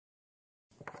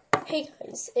Hey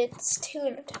guys, it's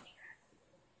Taylor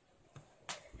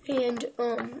here. And,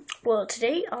 well,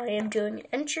 today I am doing an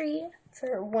entry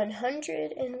for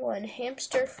 101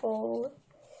 hamsterful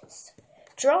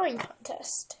drawing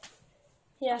contest.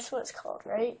 Yeah, that's what it's called,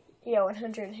 right? Yeah,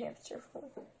 100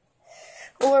 hamsterful.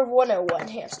 Or 101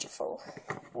 hamsterful.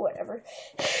 Whatever.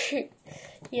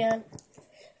 Yeah.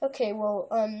 Okay, well,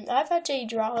 I've actually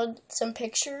drawn some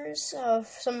pictures of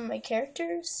some of my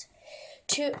characters.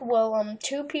 Two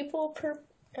people per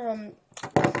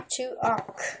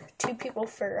two people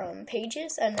for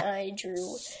pages, and I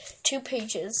drew 2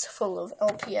 pages full of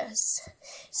LPS.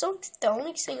 So the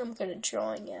only thing I'm good at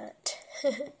drawing at.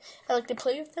 I like to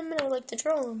play with them and I like to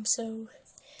draw them. So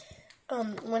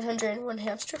 101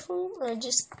 hamsterful. I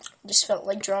just felt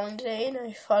like drawing today, and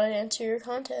I thought I'd answer your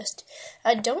contest.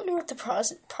 I don't know what the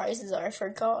prizes are. I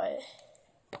forgot.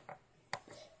 I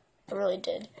really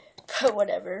did, but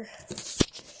whatever.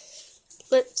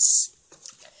 Let's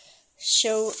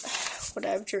show what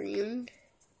I've dreamed.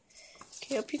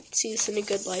 Okay, I hope you can see this in a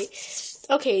good light.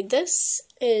 Okay, this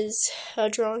is a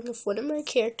drawing of one of my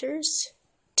characters,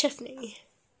 Tiffany.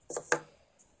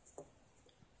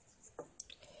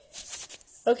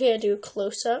 Okay, I do a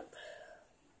close-up.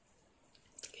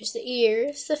 Here's the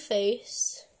ears, the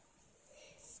face.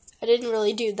 I didn't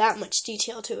really do that much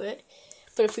detail to it,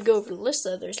 but if we go over to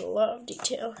Lisa, there's a lot of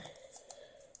detail.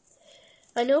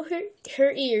 I know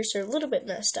her ears are a little bit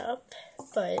messed up,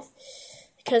 but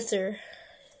because they're,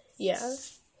 yeah.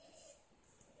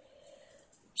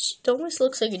 She almost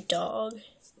looks like a dog.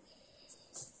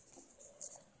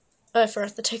 Oh, I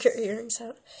forgot to take her earrings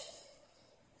out.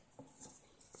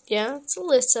 Yeah, it's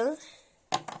Alyssa.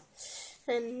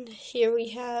 And here we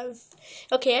have,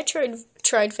 okay, I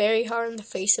tried very hard on the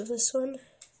face of this one.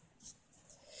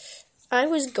 I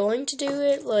was going to do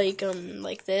it like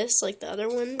this, like the other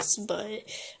ones, but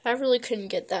I really couldn't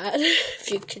get that, if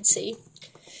you could see.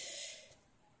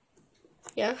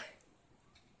 Yeah.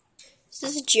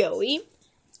 This is Joey.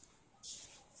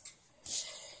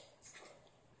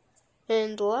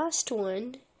 And the last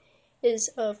one is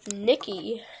of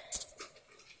Nikki.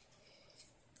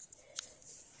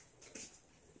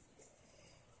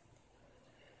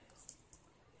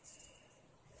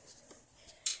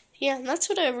 Yeah, and that's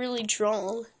what I really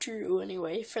drew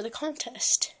anyway, for the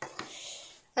contest.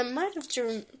 I might have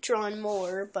drawn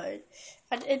more, but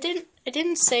it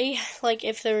didn't say, like,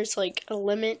 if there was, like, a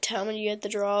limit to how many you had to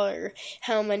draw, or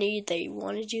how many they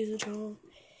wanted you to draw.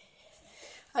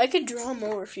 I could draw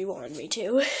more if you wanted me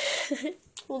to.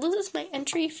 Well, this is my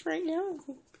entry for right now.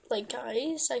 Like,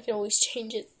 guys, I can always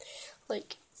change it,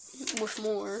 like, with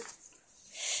more.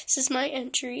 This is my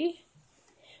entry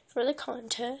for the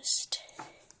contest.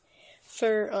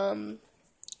 For,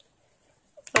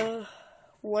 okay,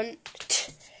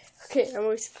 I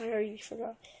already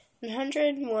forgot.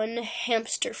 101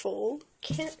 hamsterful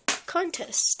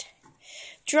contest.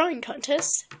 Drawing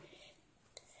contest.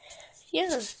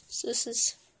 Yeah, so this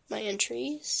is my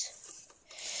entries.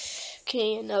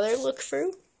 Okay, another look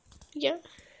through. Yeah.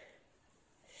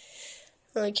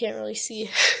 Well, I can't really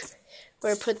see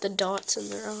where I put the dots in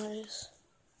their eyes.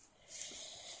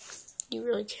 You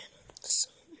really can't.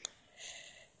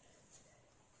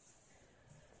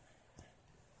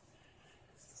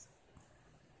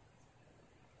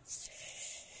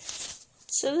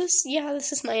 So this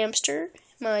is my hamster.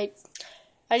 I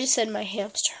just said my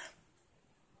hamster.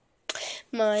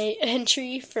 My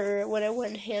entry for when I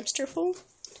went hamsterful.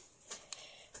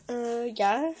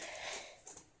 Yeah.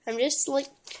 I'm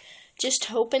just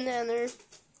hoping that they're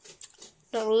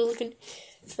not really looking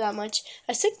for that much.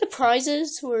 I think the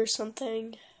prizes were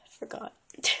something, I forgot.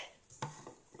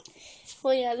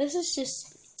 Well, yeah, this is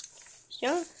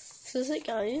it,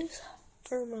 guys,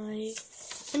 for my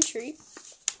entry.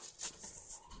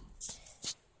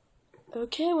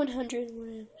 Okay,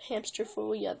 101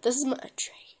 hamsterful. Yeah, this is my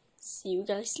entry. See you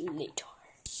guys later.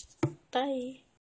 Bye.